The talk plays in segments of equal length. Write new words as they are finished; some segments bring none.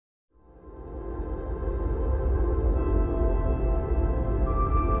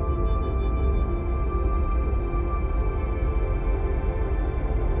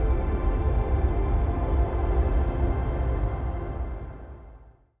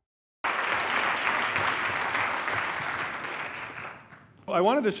I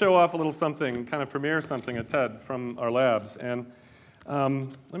wanted to show off a little something, kind of premiere something at TED from our labs. And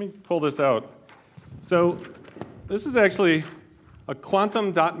let me pull this out. So this is actually a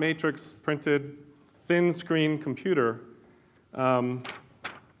quantum dot matrix printed thin screen computer.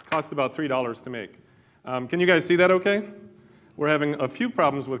 Cost about $3 to make. Can you guys see that okay? We're having a few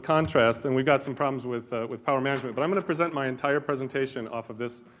problems with contrast, and we've got some problems with power management. But I'm going to present my entire presentation off of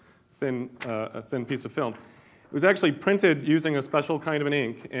this thin piece of film. It was actually printed using a special kind of an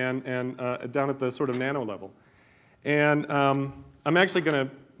ink and down at the sort of nano level. And I'm actually going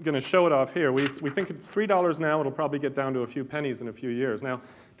to show it off here. We think it's $3 now. It'll probably get down to a few pennies in a few years. Now,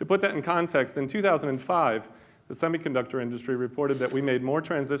 to put that in context, in 2005, the semiconductor industry reported that we made more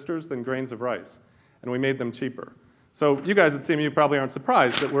transistors than grains of rice, and we made them cheaper. So you guys at CMU probably aren't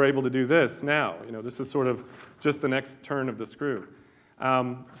surprised that we're able to do this now. You know, this is sort of just the next turn of the screw.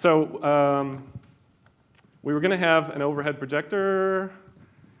 We were going to have an overhead projector.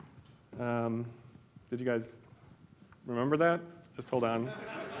 Did you guys remember that? Just hold on.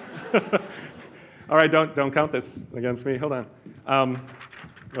 All right, don't count this against me. Hold on.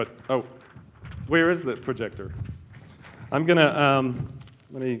 Oh, where is the projector? I'm going to,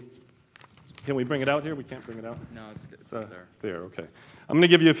 can we bring it out here? We can't bring it out? No, it's good. It's there. There, OK. I'm going to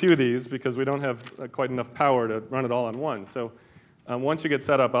give you a few of these because we don't have quite enough power to run it all on one. So once you get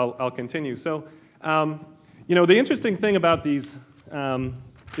set up, I'll continue. So you know, the interesting thing about these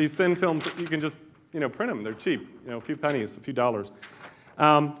thin film, you can just print them. They're cheap, a few pennies, a few dollars.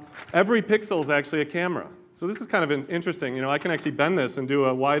 Every pixel is actually a camera. So this is kind of interesting. I can actually bend this and do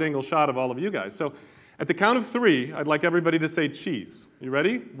a wide-angle shot of all of you guys. So at the count of 3, I'd like everybody to say cheese. You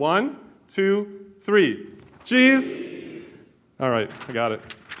ready? 1, 2, 3. Cheese. Cheese. All right, I got it.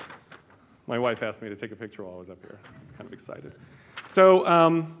 My wife asked me to take a picture while I was up here. I was kind of excited. So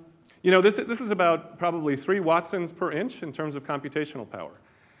this is about probably 3 Watsons per inch in terms of computational power.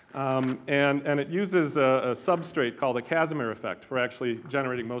 And it uses a substrate called a Casimir effect for actually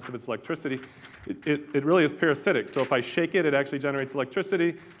generating most of its electricity. It really is parasitic. So if I shake it, it actually generates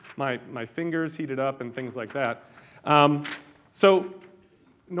electricity. My fingers heat it up and things like that. So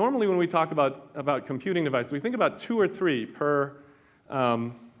normally when we talk about computing devices, we think about 2 or 3 per.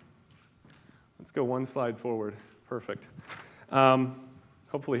 Let's go one slide forward. Perfect.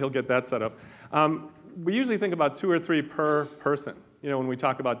 Hopefully he'll get that set up. We usually think about 2 or 3 per person. When we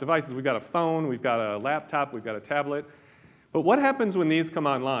talk about devices, we've got a phone, we've got a laptop, we've got a tablet. But what happens when these come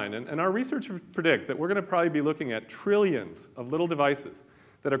online? And our researchers predict that we're going to probably be looking at trillions of little devices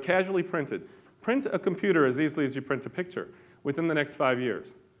that are casually printed. Print a computer as easily as you print a picture within the next 5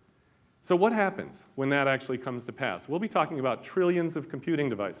 years. So what happens when that actually comes to pass? We'll be talking about trillions of computing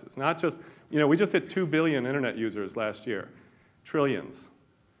devices, not just, we just hit 2 billion internet users last year. Trillions.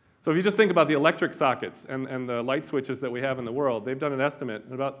 So if you just think about the electric sockets and the light switches that we have in the world, they've done an estimate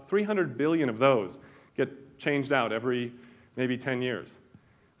that about 300 billion of those get changed out every maybe 10 years.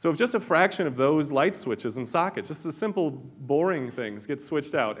 So if just a fraction of those light switches and sockets, just the simple boring things get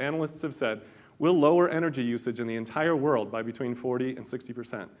switched out, analysts have said, we'll lower energy usage in the entire world by between 40 and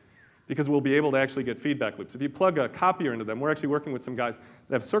 60%. Because we'll be able to actually get feedback loops. If you plug a copier into them, we're actually working with some guys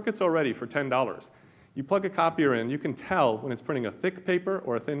that have circuits already for $10. You plug a copier in, you can tell when it's printing a thick paper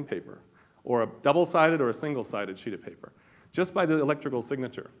or a thin paper, or a double-sided or a single-sided sheet of paper, just by the electrical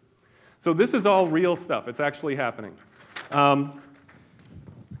signature. So this is all real stuff. It's actually happening.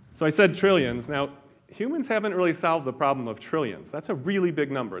 So I said trillions. Now, humans haven't really solved the problem of trillions. That's a really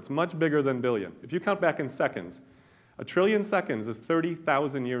big number. It's much bigger than billion. If you count back in seconds, 1 trillion seconds is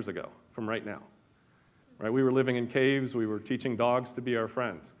 30,000 years ago from right now. Right? We were living in caves. We were teaching dogs to be our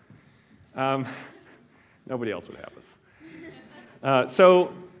friends. Nobody else would have us.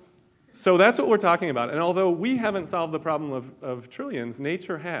 So that's what we're talking about. And although we haven't solved the problem of trillions,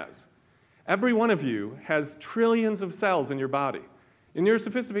 nature has. Every one of you has trillions of cells in your body. In your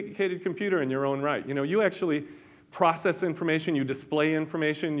sophisticated computer in your own right. You actually process information, you display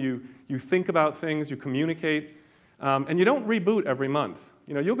information, you think about things, you communicate. And you don't reboot every month.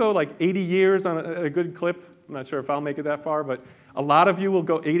 You'll go like 80 years on a good clip. I'm not sure if I'll make it that far, but a lot of you will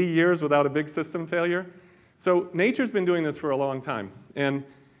go 80 years without a big system failure. So nature's been doing this for a long time. And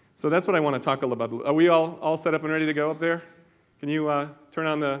so that's what I want to talk a little about. Are we all set up and ready to go up there? Can you turn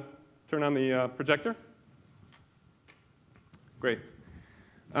on the projector? Great.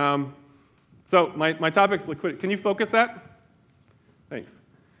 So my topic's liquidity. Can you focus that? Thanks.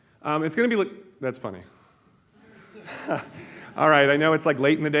 It's going to be, that's funny. All right, I know it's like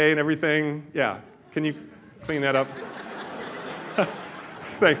late in the day and everything. Yeah, can you clean that up?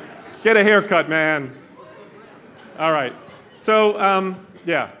 Thanks. Get a haircut, man. All right. So, I'm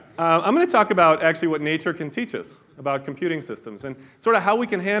going to talk about actually what nature can teach us about computing systems and sort of how we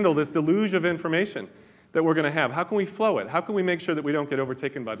can handle this deluge of information that we're going to have. How can we flow it? How can we make sure that we don't get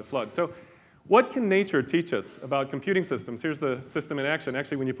overtaken by the flood? So what can nature teach us about computing systems? Here's the system in action.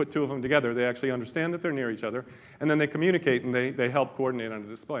 Actually, when you put two of them together, they actually understand that they're near each other, and then they communicate and they help coordinate on the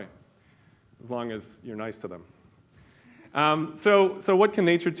display, as long as you're nice to them. So what can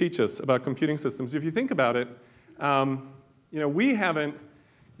nature teach us about computing systems? If you think about it, we haven't.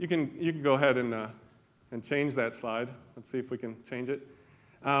 You can go ahead and change that slide. Let's see if we can change it.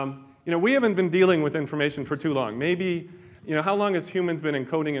 We haven't been dealing with information for too long. Maybe, how long has humans been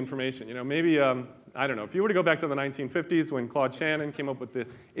encoding information? Maybe, I don't know, if you were to go back to the 1950s when Claude Shannon came up with the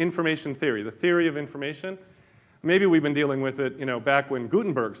information theory, the theory of information, maybe we've been dealing with it, back when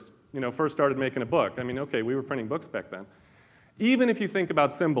Gutenberg, first started making a book. I mean, okay, we were printing books back then. Even if you think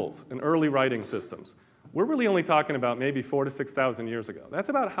about symbols and early writing systems, we're really only talking about maybe 4,000 to 6,000 years ago. That's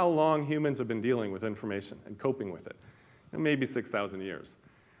about how long humans have been dealing with information and coping with it, maybe 6,000 years.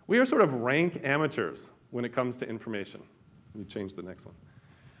 We are sort of rank amateurs when it comes to information. Let me change the next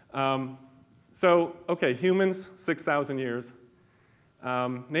one. Okay, humans, 6,000 years.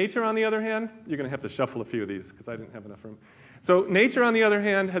 Nature, on the other hand, you're going to have to shuffle a few of these because I didn't have enough room. So nature, on the other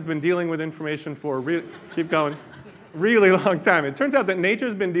hand, has been dealing with information for, keep going, really long time. It turns out that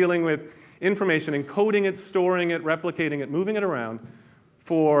nature's been dealing with information, encoding it, storing it, replicating it, moving it around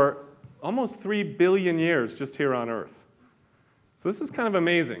for almost 3 billion years just here on Earth. So this is kind of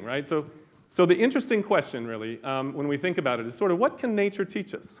amazing, right? So the interesting question, really, when we think about it, is sort of what can nature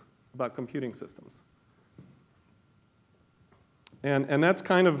teach us about computing systems? And that's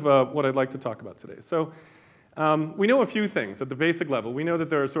kind of what I'd like to talk about today. So we know a few things at the basic level. We know that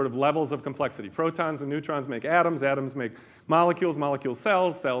there are sort of levels of complexity. Protons and neutrons make atoms. Atoms make molecules. Molecules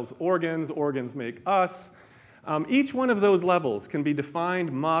cells. Cells organs. Organs make us. Each one of those levels can be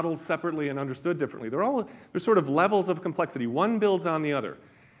defined, modeled separately, and understood differently. They're sort of levels of complexity. One builds on the other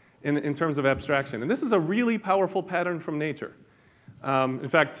in terms of abstraction. And this is a really powerful pattern from nature. In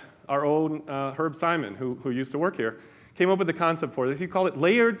fact, our own Herb Simon, who used to work here, came up with the concept for this. He called it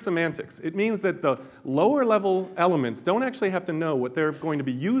layered semantics. It means that the lower level elements don't actually have to know what they're going to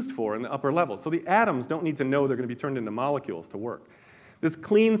be used for in the upper level. So the atoms don't need to know they're going to be turned into molecules to work. This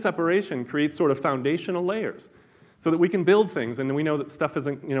clean separation creates sort of foundational layers so that we can build things, and we know that stuff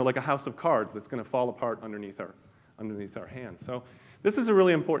isn't like a house of cards that's going to fall apart underneath our hands. So this is a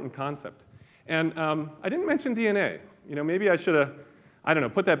really important concept. And I didn't mention DNA. Maybe I should have, I don't know,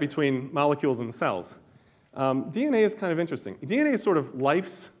 put that between molecules and cells. DNA is kind of interesting. DNA is sort of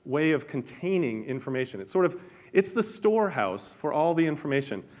life's way of containing information. It's the storehouse for all the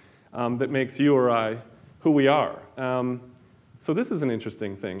information that makes you or I who we are. So this is an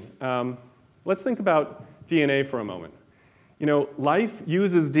interesting thing. Let's think about DNA for a moment. Life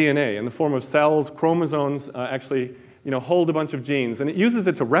uses DNA in the form of cells. Chromosomes actually hold a bunch of genes, and it uses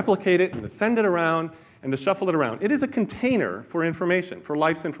it to replicate it and to send it around and to shuffle it around. It is a container for information, for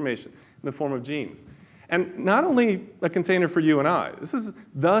life's information, in the form of genes. And not only a container for you and I, this is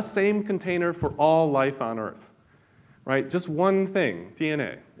the same container for all life on Earth, right? Just one thing,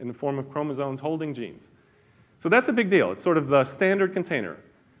 DNA, in the form of chromosomes holding genes. So that's a big deal. It's sort of the standard container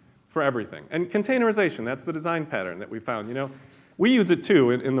for everything. And containerization, that's the design pattern that we found. We use it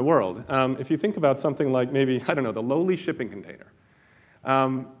too in the world. If you think about something like maybe, I don't know, the lowly shipping container.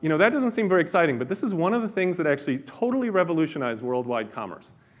 That doesn't seem very exciting, but this is one of the things that actually totally revolutionized worldwide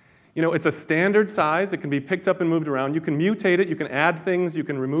commerce. It's a standard size. It can be picked up and moved around. You can mutate it. You can add things. You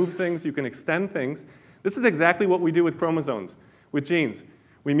can remove things. You can extend things. This is exactly what we do with chromosomes, with genes.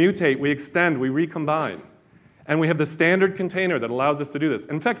 We mutate. We extend. We recombine. And we have the standard container that allows us to do this.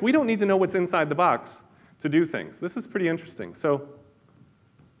 In fact, we don't need to know what's inside the box to do things. This is pretty interesting. So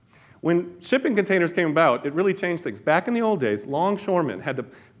when shipping containers came about, it really changed things. Back in the old days, longshoremen had to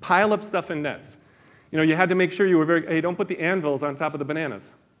pile up stuff in nets. You had to make sure you were hey, don't put the anvils on top of the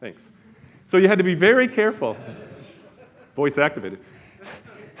bananas. Thanks. So you had to be very careful, voice activated,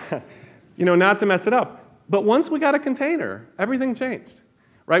 not to mess it up. But once we got a container, everything changed,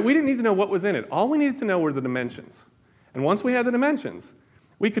 right? We didn't need to know what was in it. All we needed to know were the dimensions. And once we had the dimensions,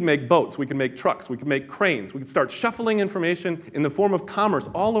 we could make boats, we could make trucks, we could make cranes, we could start shuffling information in the form of commerce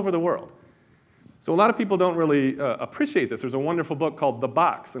all over the world. So a lot of people don't really appreciate this. There's a wonderful book called The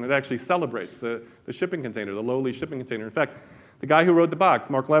Box, and it actually celebrates the shipping container, the lowly shipping container. In fact, the guy who wrote The Box,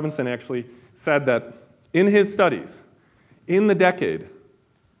 Mark Levinson, actually said that in his studies, in the decade,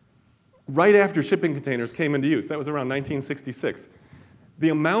 right after shipping containers came into use, that was around 1966, the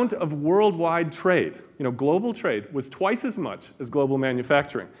amount of worldwide trade, global trade, was twice as much as global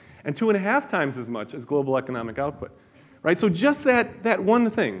manufacturing, and 2.5 times as much as global economic output. Right? So just that one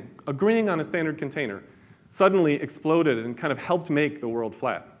thing, agreeing on a standard container, suddenly exploded and kind of helped make the world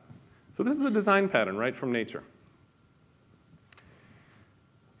flat. So this is a design pattern right from nature.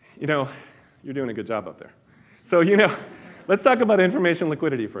 You know, you're doing a good job up there. So, you know, let's talk about information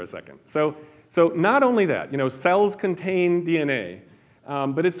liquidity for a second. So not only that, you know, cells contain DNA,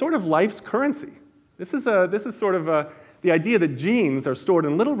 but it's sort of life's currency. This is sort of the idea that genes are stored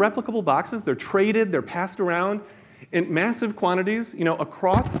in little replicable boxes. They're traded, they're passed around in massive quantities, you know,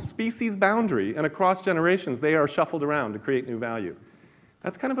 across species boundary and across generations. They are shuffled around to create new value.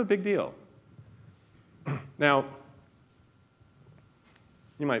 That's kind of a big deal. Now,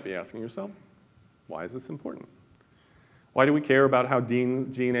 you might be asking yourself, why is this important? Why do we care about how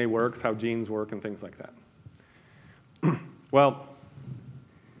DNA works, how genes work, and things like that? Well,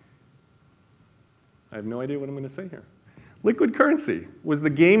 I have no idea what I'm going to say here. Liquid currency was the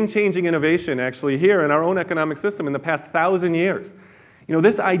game-changing innovation actually here in our own economic system in the past 1,000 years. You know,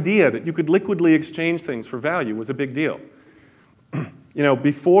 this idea that you could liquidly exchange things for value was a big deal. You know,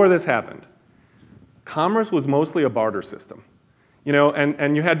 before this happened, commerce was mostly a barter system. You know,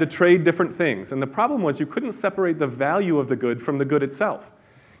 and you had to trade different things. And the problem was you couldn't separate the value of the good from the good itself.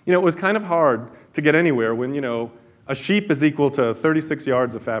 You know, it was kind of hard to get anywhere when, you know, a sheep is equal to 36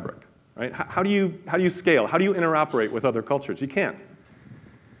 yards of fabric. Right? How do you scale? How do you interoperate with other cultures? You can't.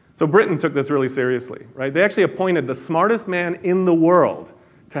 So Britain took this really seriously. Right? They actually appointed the smartest man in the world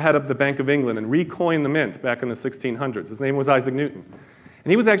to head up the Bank of England and recoin the mint back in the 1600s. His name was Isaac Newton. And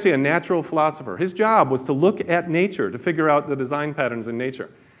he was actually a natural philosopher. His job was to look at nature, to figure out the design patterns in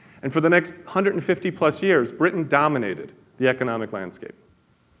nature. And for the next 150 plus years, Britain dominated the economic landscape.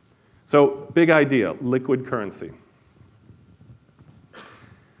 So big idea, liquid currency.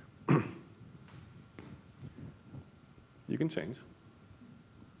 You can change.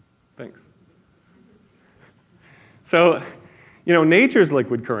 Thanks. So, you know, nature's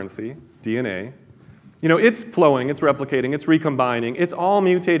liquid currency, DNA, you know, it's flowing, it's replicating, it's recombining, it's all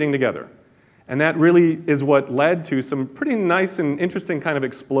mutating together. And that really is what led to some pretty nice and interesting kind of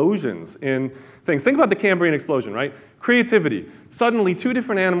explosions in things. Think about the Cambrian explosion, right? Creativity. Suddenly, two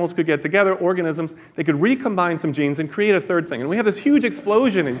different animals could get together, organisms, they could recombine some genes and create a third thing. And we have this huge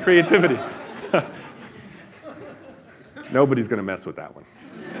explosion in creativity. Nobody's going to mess with that one.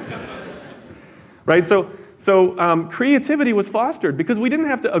 Right? So creativity was fostered because we didn't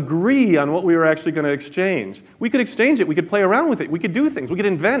have to agree on what we were actually going to exchange. We could exchange it. We could play around with it. We could do things. We could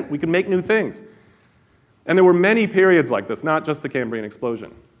invent. We could make new things. And there were many periods like this, not just the Cambrian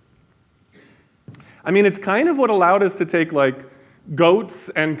explosion. I mean, it's kind of what allowed us to take, like, goats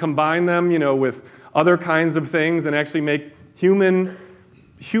and combine them, you know, with other kinds of things and actually make human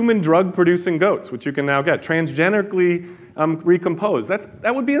drug-producing goats, which you can now get, transgenically recomposed.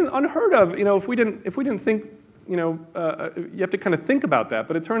 That would be unheard of, you know, if we didn't think, you know, you have to kind of think about that.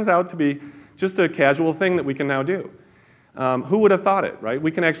 But it turns out to be just a casual thing that we can now do. Who would have thought it, right? We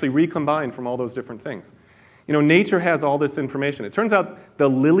can actually recombine from all those different things. You know, nature has all this information. It turns out the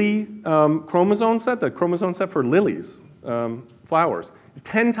lily chromosome set, the chromosome set for lilies, flowers, is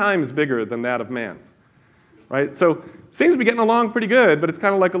 10 times bigger than that of man's. Right? So seems to be getting along pretty good, but it's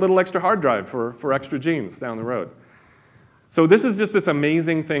kind of like a little extra hard drive for extra genes down the road. So this is just this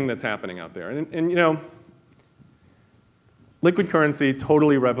amazing thing that's happening out there. And you know, liquid currency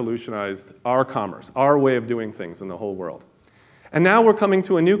totally revolutionized our commerce, our way of doing things in the whole world. And now we're coming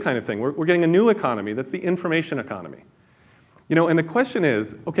to a new kind of thing. We're getting a new economy that's the information economy. You know, and the question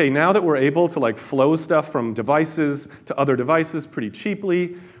is, okay, now that we're able to, like, flow stuff from devices to other devices pretty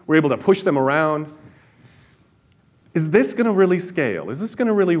cheaply, we're able to push them around, is this going to really scale? Is this going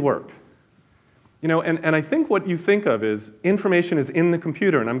to really work? You know, and I think what you think of is information is in the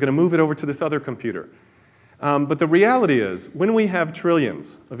computer, and I'm going to move it over to this other computer. But the reality is, when we have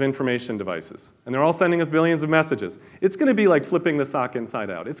trillions of information devices, and they're all sending us billions of messages, it's going to be like flipping the sock inside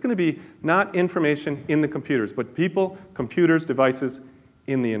out. It's going to be not information in the computers, but people, computers, devices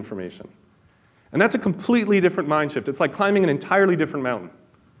in the information. And that's a completely different mind shift. It's like climbing an entirely different mountain.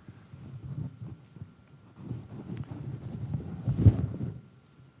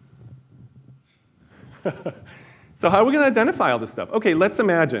 So how are we going to identify all this stuff? Okay, let's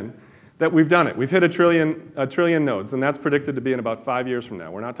imagine that we've done it. We've hit a trillion nodes, and that's predicted to be in about 5 years from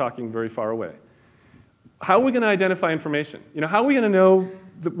now. We're not talking very far away. How are we going to identify information? You know, how are we going to know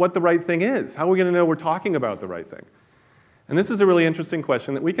what the right thing is? How are we going to know we're talking about the right thing? And this is a really interesting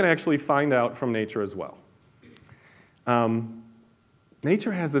question that we can actually find out from nature as well.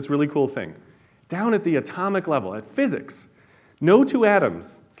 Nature has this really cool thing. Down at the atomic level, at physics, no two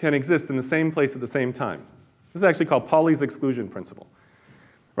atoms can exist in the same place at the same time. This is actually called Pauli's exclusion principle.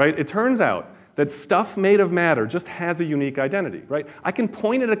 Right? It turns out that stuff made of matter just has a unique identity. Right? I can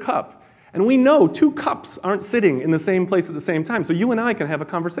point at a cup And we know 2 cups aren't sitting in the same place at the same time, so you and I can have a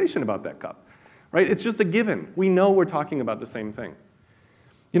conversation about that cup, right? It's just a given. We know we're talking about the same thing.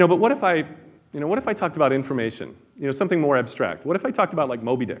 But what if I talked about information, something more abstract? What if I talked about like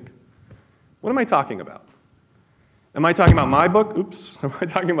Moby Dick? What am I talking about? Am I talking about my book? Oops. Am I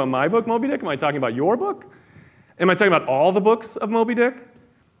talking about my book, Moby Dick? Am I talking about your book? Am I talking about all the books of Moby Dick?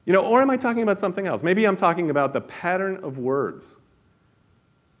 Or am I talking about something else? Maybe I'm talking about the pattern of words.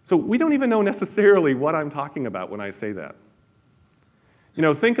 So we don't even know necessarily what I'm talking about when I say that.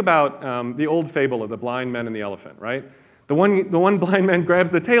 Think about the old fable of the blind men and the elephant, right? The one blind man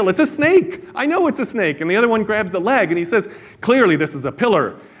grabs the tail. It's a snake. I know it's a snake. And the other one grabs the leg, and he says, clearly this is a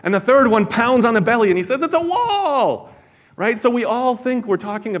pillar. And the third one pounds on the belly, and he says, it's a wall, right? So we all think we're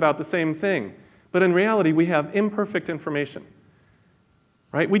talking about the same thing. But in reality, we have imperfect information,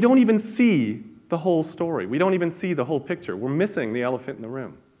 right? We don't even see the whole story. We don't even see the whole picture. We're missing the elephant in the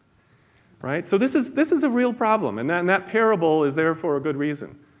room, right? So this is a real problem, and that parable is there for a good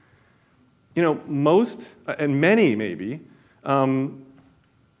reason. Most, and many maybe,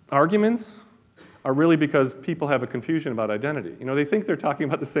 arguments are really because people have a confusion about identity. They think they're talking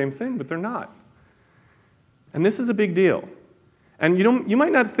about the same thing, but they're not. And this is a big deal. And you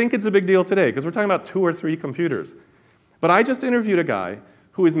might not think it's a big deal today, because we're talking about 2 or 3 computers. But I just interviewed a guy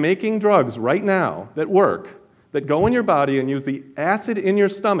who is making drugs right now that work, that go in your body and use the acid in your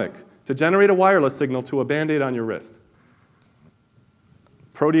stomach to generate a wireless signal to a Band-Aid on your wrist.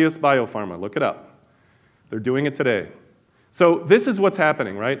 Proteus Biopharma, look it up. They're doing it today. So this is what's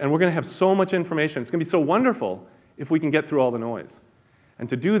happening, right? And we're going to have so much information. It's going to be so wonderful if we can get through all the noise. And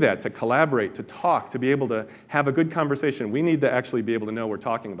to do that, to collaborate, to talk, to be able to have a good conversation, we need to actually be able to know we're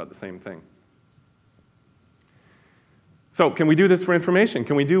talking about the same thing. So can we do this for information?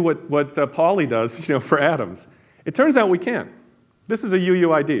 Can we do what Pauly does for atoms? It turns out we can. This is a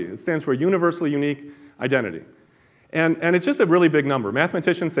UUID. It stands for Universally Unique Identity. And it's just a really big number.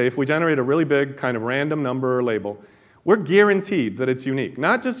 Mathematicians say if we generate a really big kind of random number or label, we're guaranteed that it's unique.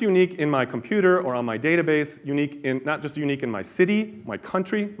 Not just unique in my computer or on my database, not just unique in my city, my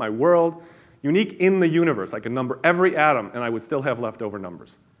country, my world, unique in the universe. I can number every atom, and I would still have leftover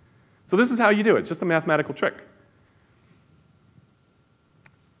numbers. So this is how you do it. It's just a mathematical trick.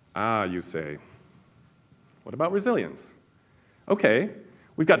 Ah, you say, what about resilience? Okay,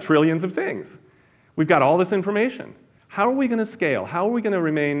 we've got trillions of things. We've got all this information. How are we going to scale? How are we going to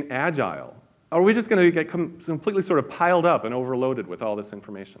remain agile? Are we just going to get completely sort of piled up and overloaded with all this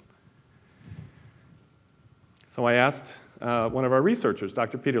information? So I asked one of our researchers,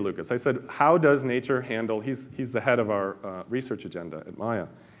 Dr. Peter Lucas, I said, how does nature handle, he's the head of our research agenda at Maya.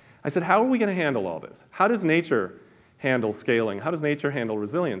 I said, how are we going to handle all this? How does nature handle scaling? How does nature handle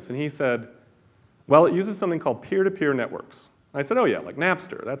resilience? And he said, well, it uses something called peer-to-peer networks. I said, oh yeah, like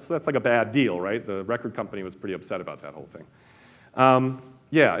Napster. That's like a bad deal, right? The record company was pretty upset about that whole thing.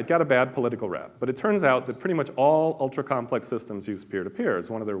 Yeah, it got a bad political rap. But it turns out that pretty much all ultra-complex systems use peer-to-peer as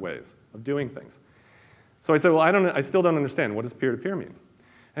one of their ways of doing things. So I said, well, I still don't understand. What does peer-to-peer mean?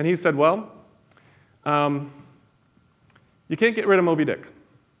 And he said, well, you can't get rid of Moby Dick.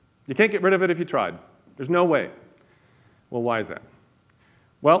 You can't get rid of it if you tried. There's no way. Well, why is that?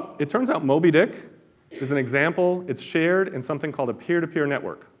 Well, it turns out Moby Dick is an example. It's shared in something called a peer-to-peer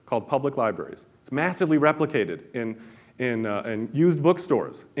network called public libraries. It's massively replicated in used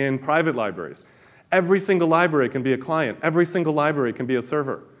bookstores, in private libraries. Every single library can be a client. Every single library can be a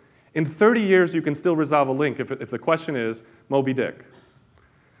server. In 30 years, you can still resolve a link if the question is Moby Dick.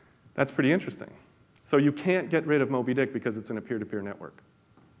 That's pretty interesting. So you can't get rid of Moby Dick because it's in a peer-to-peer network.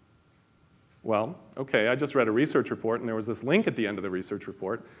 Well, okay, I just read a research report, and there was this link at the end of the research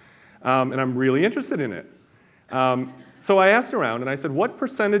report, and I'm really interested in it. So I asked around, and I said, what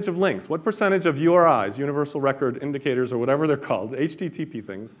percentage of links, what percentage of URIs, Universal Record Indicators, or whatever they're called, HTTP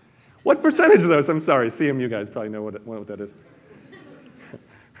things, what percentage of those, I'm sorry, CMU guys probably know what that is.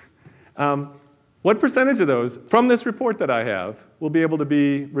 What percentage of those, from this report that I have, will be able to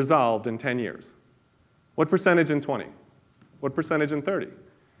be resolved in 10 years? What percentage in 20? What percentage in 30?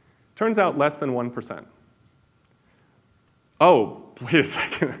 Turns out less than 1%. Oh, wait a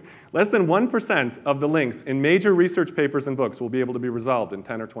second. Less than 1% of the links in major research papers and books will be able to be resolved in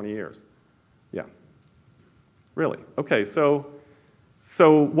 10 or 20 years. Yeah. Really? Okay, so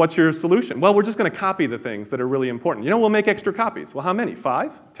what's your solution? Well, we're just going to copy the things that are really important. We'll make extra copies. Well, how many?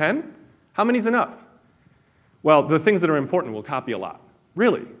 5? 10? How many's enough? Well, the things that are important we'll copy a lot.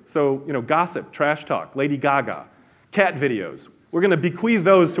 Really? So, gossip, trash talk, Lady Gaga, cat videos. We're going to bequeath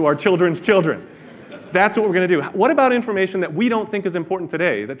those to our children's children. That's what we're going to do. What about information that we don't think is important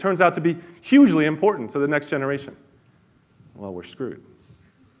today that turns out to be hugely important to the next generation? Well, we're screwed.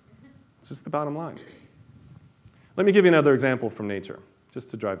 just the bottom line. Let me give you another example from nature,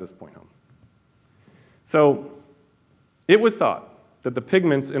 just to drive this point home. So it was thought that the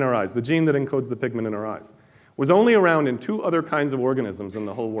pigments in our eyes, the gene that encodes the pigment in our eyes, was only around in 2 other kinds of organisms in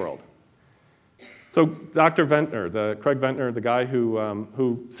the whole world. So Dr. Ventnor, Craig Ventnor, the guy who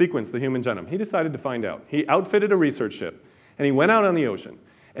sequenced the human genome, he decided to find out. He outfitted a research ship, and he went out on the ocean,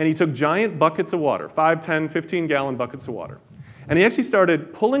 and he took giant buckets of water, 5, 10, 15-gallon buckets of water, and he actually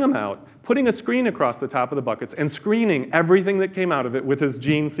started pulling them out, putting a screen across the top of the buckets, and screening everything that came out of it with his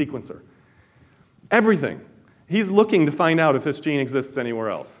gene sequencer. Everything. He's looking to find out if this gene exists anywhere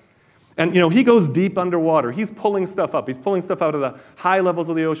else. And he goes deep underwater. He's pulling stuff up. He's pulling stuff out of the high levels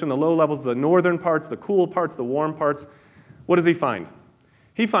of the ocean, the low levels, the northern parts, the cool parts, the warm parts. What does he find?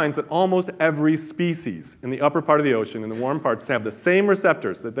 He finds that almost every species in the upper part of the ocean, in the warm parts, have the same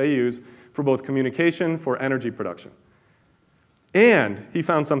receptors that they use for both communication, for energy production. And he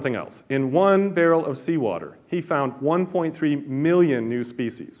found something else. In 1 barrel of seawater, he found 1.3 million new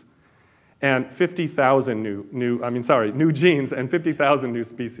species and 50,000 new genes and 50,000 new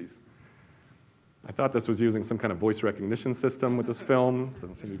species. I thought this was using some kind of voice recognition system with this film.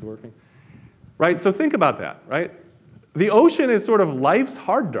 Doesn't seem to be working. Right? So think about that, right? The ocean is sort of life's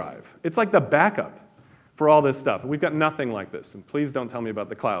hard drive. It's like the backup for all this stuff. We've got nothing like this. And please don't tell me about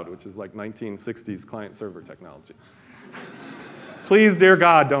the cloud, which is like 1960s client-server technology. Please, dear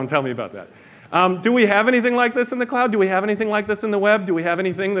God, don't tell me about that. Do we have anything like this in the cloud? Do we have anything like this in the web? Do we have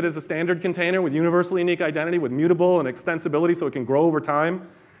anything that is a standard container with universally unique identity, with mutable and extensibility so it can grow over time?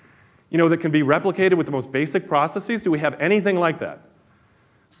 That can be replicated with the most basic processes? Do we have anything like that?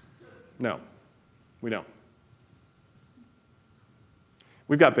 No, we don't.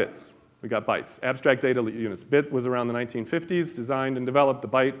 We've got bits. We've got bytes, abstract data units. Bit was around the 1950s, designed and developed. The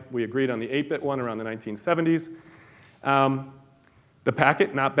byte, we agreed on the 8-bit one around the 1970s. The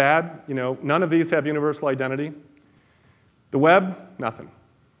packet, not bad. None of these have universal identity. The web, nothing.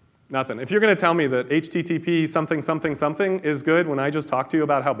 Nothing. If you're going to tell me that HTTP something, something, something is good when I just talk to you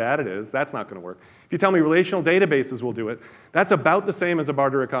about how bad it is, that's not going to work. If you tell me relational databases will do it, that's about the same as a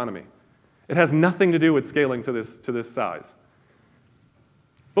barter economy. It has nothing to do with scaling to this size.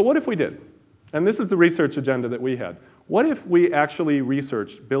 But what if we did? And this is the research agenda that we had. What if we actually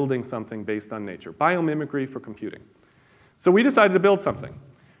researched building something based on nature, biomimicry for computing? So we decided to build something.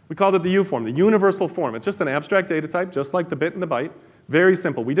 We called it the U form, the universal form. It's just an abstract data type, just like the bit and the byte. Very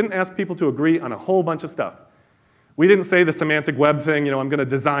simple. We didn't ask people to agree on a whole bunch of stuff. We didn't say the semantic web thing, I'm going to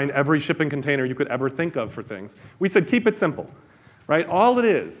design every shipping container you could ever think of for things. We said keep it simple, right? All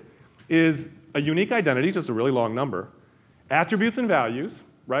it is a unique identity, just a really long number, attributes and values,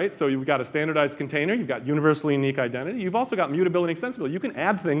 right? So you've got a standardized container, you've got universally unique identity, you've also got mutability and extensibility. You can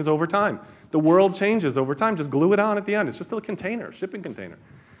add things over time. The world changes over time. Just glue it on at the end. It's just a container, shipping container.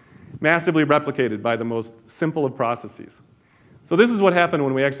 Massively replicated by the most simple of processes. So this is what happened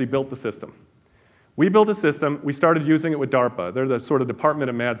when we actually built the system. We built a system. We started using it with DARPA. They're the sort of department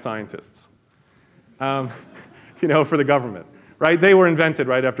of mad scientists, for the government. Right? They were invented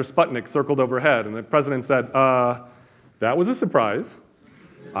right after Sputnik circled overhead, and the president said, that was a surprise.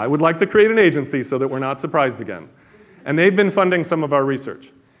 I would like to create an agency so that we're not surprised again. And they've been funding some of our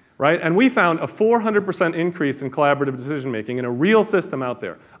research. Right? And we found a 400% increase in collaborative decision-making in a real system out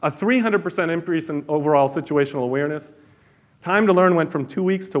there, a 300% increase in overall situational awareness. Time to learn went from 2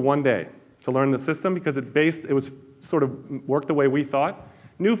 weeks to 1 day to learn the system because it was sort of worked the way we thought.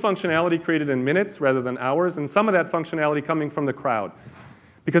 New functionality created in minutes rather than hours, and some of that functionality coming from the crowd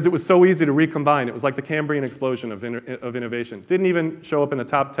because it was so easy to recombine. It was like the Cambrian explosion of innovation. Didn't even show up in the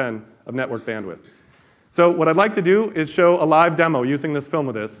top 10 of network bandwidth. So what I'd like to do is show a live demo using this film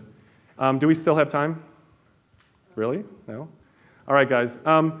of this. Do we still have time? Really? No? All right, guys.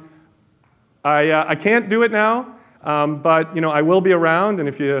 I can't do it now, but I will be around, and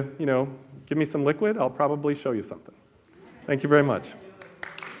if you give me some liquid, I'll probably show you something. Thank you very much.